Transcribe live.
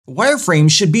Wireframe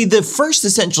should be the first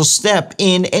essential step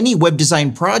in any web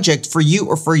design project for you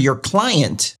or for your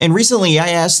client. And recently I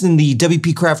asked in the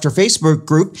WP Crafter Facebook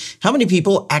group how many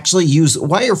people actually use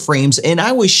wireframes, and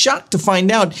I was shocked to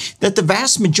find out that the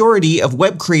vast majority of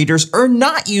web creators are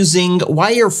not using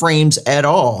wireframes at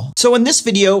all. So in this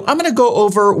video, I'm going to go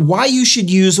over why you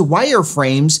should use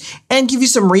wireframes and give you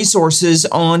some resources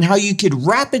on how you could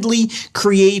rapidly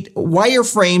create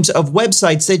wireframes of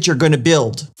websites that you're going to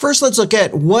build. First, let's look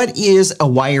at what is a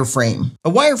wireframe. A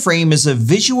wireframe is a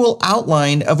visual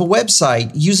outline of a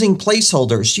website using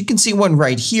placeholders. You can see one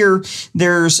right here.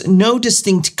 There's no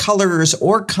distinct colors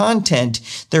or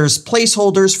content. There's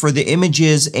placeholders for the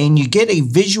images, and you get a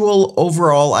visual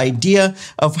overall idea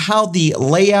of how the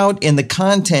layout and the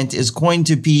content is going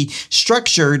to be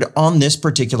structured on this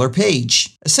particular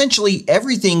page. Essentially,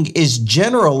 everything is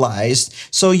generalized,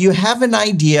 so you have an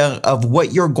idea of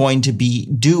what you're going to be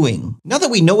doing. Now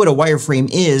that we know what a wireframe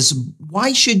is,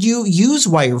 why should you use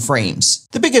wireframes?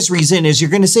 The biggest reason is you're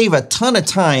going to save a ton of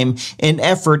time and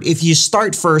effort if you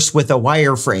start first with a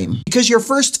wireframe, because you're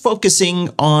first focusing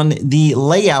on the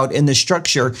layout and the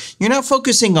structure. You're not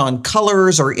focusing on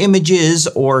colors or images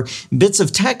or bits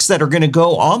of text that are going to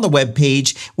go on the web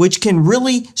page, which can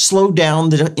really slow down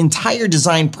the entire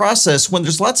design process when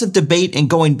there's lots of debate and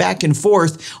going back and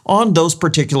forth on those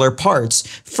particular parts.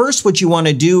 First, what you want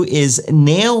to do is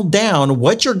nail down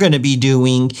what you're going to be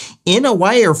doing in a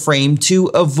wireframe to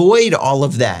avoid all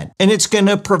of that. And it's going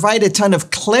to provide a ton of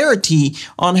clarity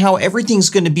on how everything's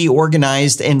going to be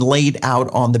organized and laid out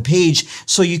on the page.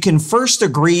 So you can first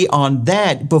agree on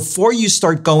that before you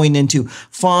start going into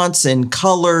fonts and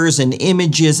colors and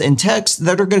images and text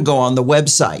that are going to go on the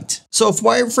website. So if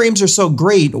wireframes are so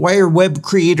great, why are web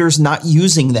creators not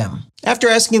using them? After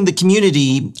asking the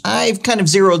community, I've kind of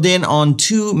zeroed in on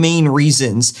two main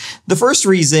reasons. The first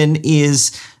reason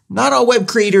is not all web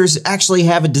creators actually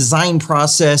have a design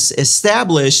process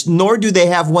established, nor do they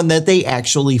have one that they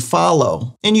actually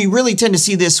follow. And you really tend to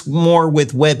see this more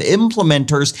with web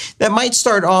implementers that might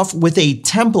start off with a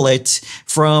template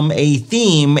from a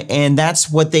theme, and that's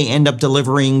what they end up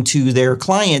delivering to their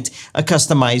client, a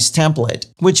customized template.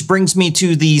 Which brings me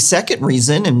to the second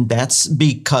reason, and that's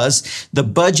because the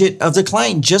budget of the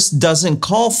client just doesn't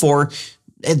call for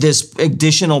this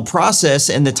additional process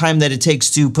and the time that it takes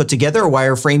to put together a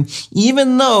wireframe,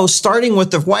 even though starting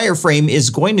with the wireframe is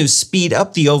going to speed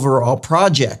up the overall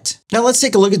project. Now let's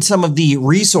take a look at some of the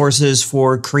resources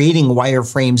for creating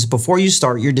wireframes before you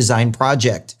start your design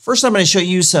project. First, I'm going to show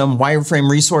you some wireframe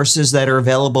resources that are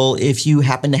available if you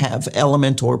happen to have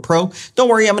Elementor Pro. Don't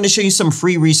worry, I'm going to show you some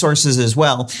free resources as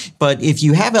well. But if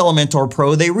you have Elementor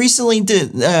Pro, they recently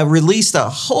released a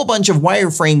whole bunch of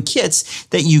wireframe kits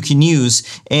that you can use,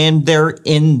 and they're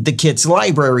in the kits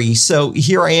library. So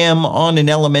here I am on an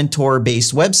Elementor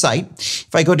based website.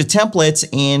 If I go to templates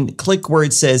and click where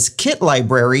it says kit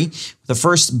library, the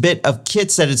first bit of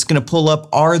kits that it's going to pull up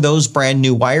are those brand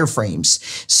new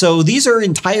wireframes. So these are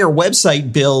entire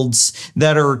website builds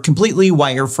that are completely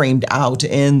wireframed out,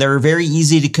 and they're very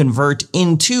easy to convert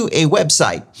into a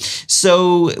website.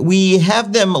 So we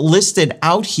have them listed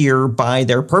out here by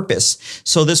their purpose.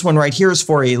 So this one right here is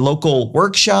for a local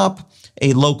workshop,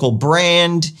 a local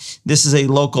brand. This is a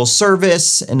local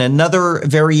service, and another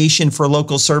variation for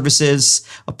local services,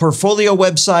 a portfolio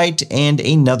website, and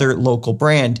another local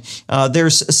brand.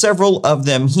 There's several of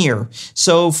them here.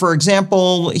 So for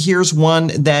example, here's one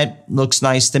that looks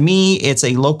nice to me. It's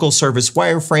a local service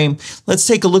wireframe. Let's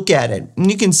take a look at it.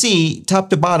 And you can see top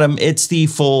to bottom, it's the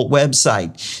full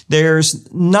website.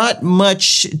 There's not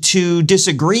much to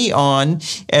disagree on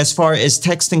as far as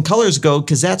text and colors go,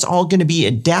 because that's all going to be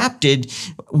adapted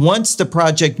once the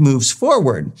project moves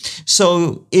forward.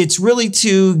 So it's really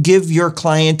to give your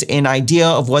client an idea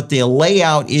of what the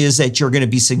layout is that you're going to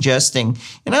be suggesting.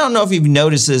 And I don't know if you've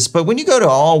noticed this, but when you go to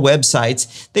all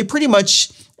websites, they pretty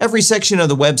much every section of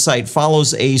the website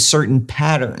follows a certain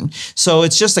pattern. So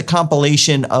it's just a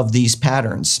compilation of these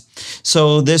patterns.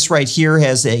 So this right here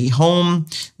has a home.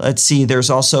 Let's see, there's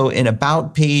also an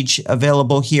about page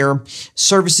available here,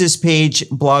 services page,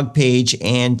 blog page,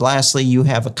 and lastly, you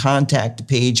have a contact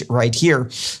page right here.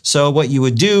 So what you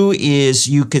would do is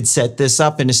you could set this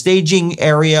up in a staging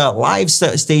area, live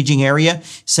staging area,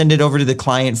 send it over to the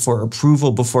client for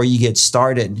approval before you get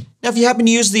started. Now, if you happen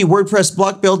to use the WordPress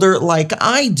block builder like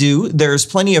I do, there's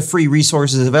plenty of free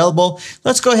resources available.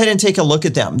 Let's go ahead and take a look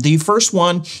at them. The first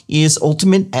one is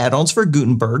Ultimate Add-ons for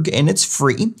Gutenberg, and it's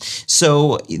free.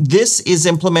 So this is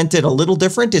implemented a little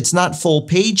different. It's not full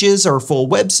pages or full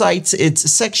websites. It's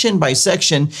section by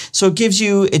section. So it gives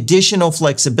you additional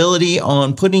flexibility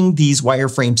on putting these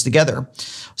wireframes together.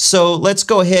 So let's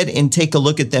go ahead and take a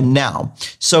look at them now.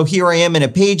 So here I am in a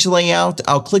page layout.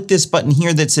 I'll click this button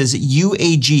here that says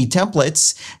UAG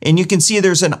Templates, and you can see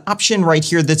there's an option right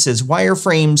here that says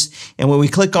wireframes. And when we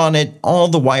click on it, all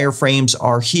the wireframes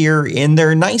are here, and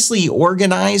they're nicely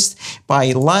organized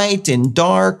by light and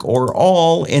dark or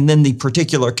all, and then the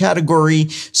particular category.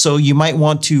 So you might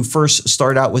want to first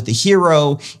start out with the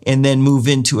hero and then move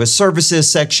into a services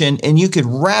section, and you could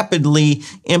rapidly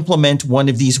implement one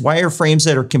of these wireframes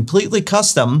that are completely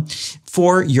custom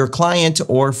for your client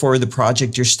or for the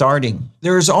project you're starting.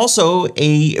 There's also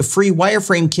a free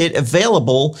wireframe kit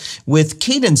available with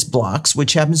cadence blocks,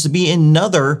 which happens to be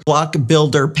another block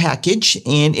builder package,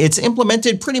 and it's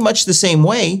implemented pretty much the same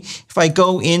way. If I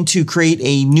go in to create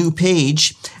a new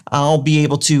page, I'll be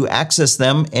able to access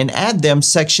them and add them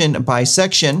section by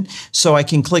section. So I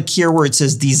can click here where it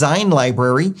says Design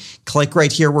Library, click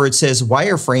right here where it says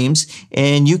Wireframes,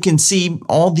 and you can see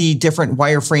all the different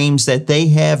wireframes that they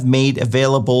have made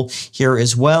available here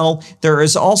as well. There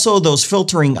is also those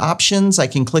filtering options. I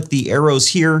can click the arrows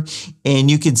here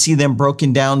and you can see them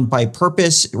broken down by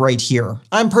purpose right here.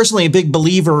 I'm personally a big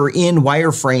believer in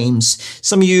wireframes.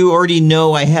 Some of you already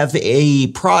know I have a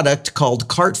product called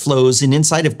Cart Flows, and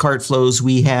inside of Cart Flows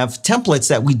we have templates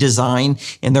that we design,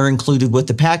 and they're included with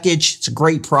the package. It's a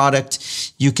great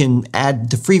product. You can add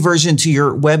the free version to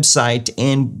your website,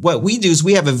 and what we do is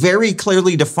we have a very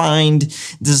clearly defined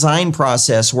design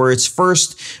process where it's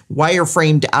first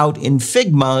wireframed out in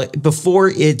Figma before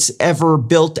it's ever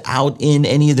built out in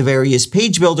any of the various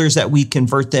page builders that we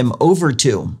convert them over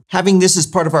to. Having this as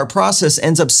part of our process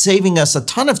ends up saving us a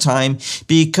ton of time,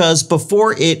 because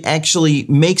before it actually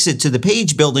makes it to the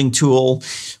page building tool,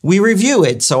 we review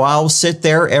it. So I'll sit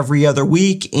there every other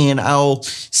week and I'll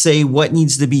say what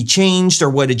needs to be changed or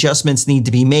what adjustments need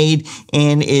to be made,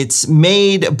 and it's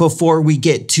made before we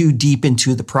get too deep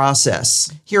into the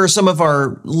process. Here are some of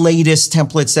our latest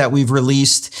templates that we've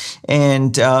released,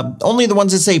 and only the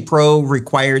ones that say Pro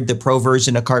required the Pro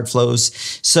version of Cart Flows.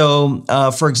 So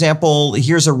for example,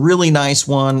 here's a really nice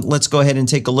one. Let's go ahead and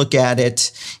take a look at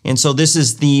it. And so this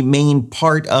is the main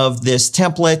part of this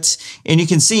template, and you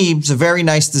can see it's a very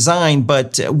nice design,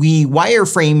 but we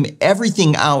wireframe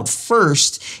everything out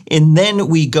first, and then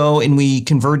we go and we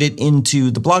convert it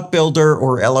into the block builder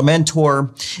or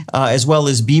Elementor, as well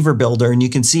as Beaver Builder. And you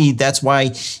can see that's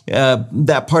why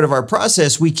that part of our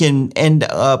process, we can end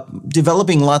up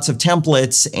developing lots of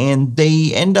templates, and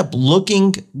they end up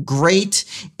looking great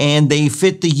and they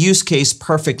fit the use case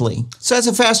perfectly. So that's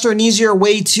a faster and easier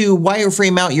way to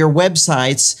wireframe out your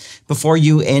websites before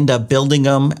you end up building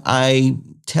them. I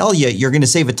tell you, you're going to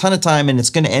save a ton of time, and it's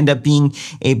going to end up being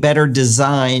a better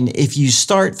design if you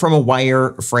start from a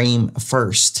wireframe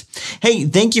first. Hey,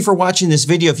 thank you for watching this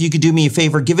video. If you could do me a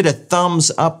favor, give it a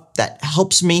thumbs up. That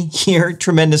helps me here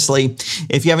tremendously.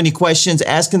 If you have any questions,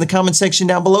 ask in the comment section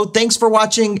down below. Thanks for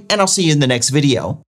watching, and I'll see you in the next video.